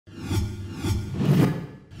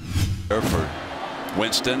For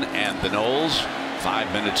Winston and the Noles.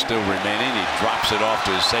 5 minutes still remaining. He drops it off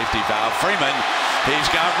to his safety valve. Freeman, he's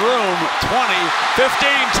got room. 20, 15,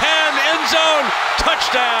 10, end zone.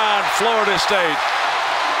 Touchdown, Florida State.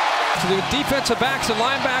 So the defensive backs and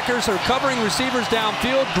linebackers are covering receivers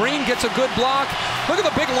downfield. Green gets a good block. Look at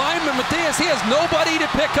the big lineman, Matias. He has nobody to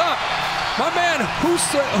pick up. My man,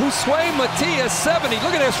 Josue Matias, 70.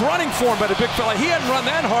 Look at this running form by the big fella. He hadn't run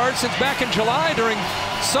that hard since back in July during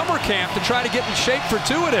summer camp to try to get in shape for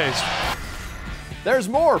two-a-days. There's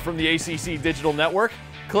more from the ACC Digital Network.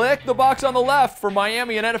 Click the box on the left for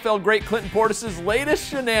Miami and NFL great Clinton Portis' latest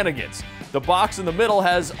shenanigans. The box in the middle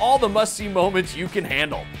has all the must-see moments you can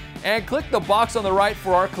handle. And click the box on the right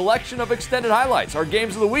for our collection of extended highlights, our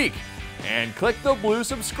games of the week. And click the blue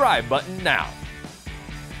subscribe button now.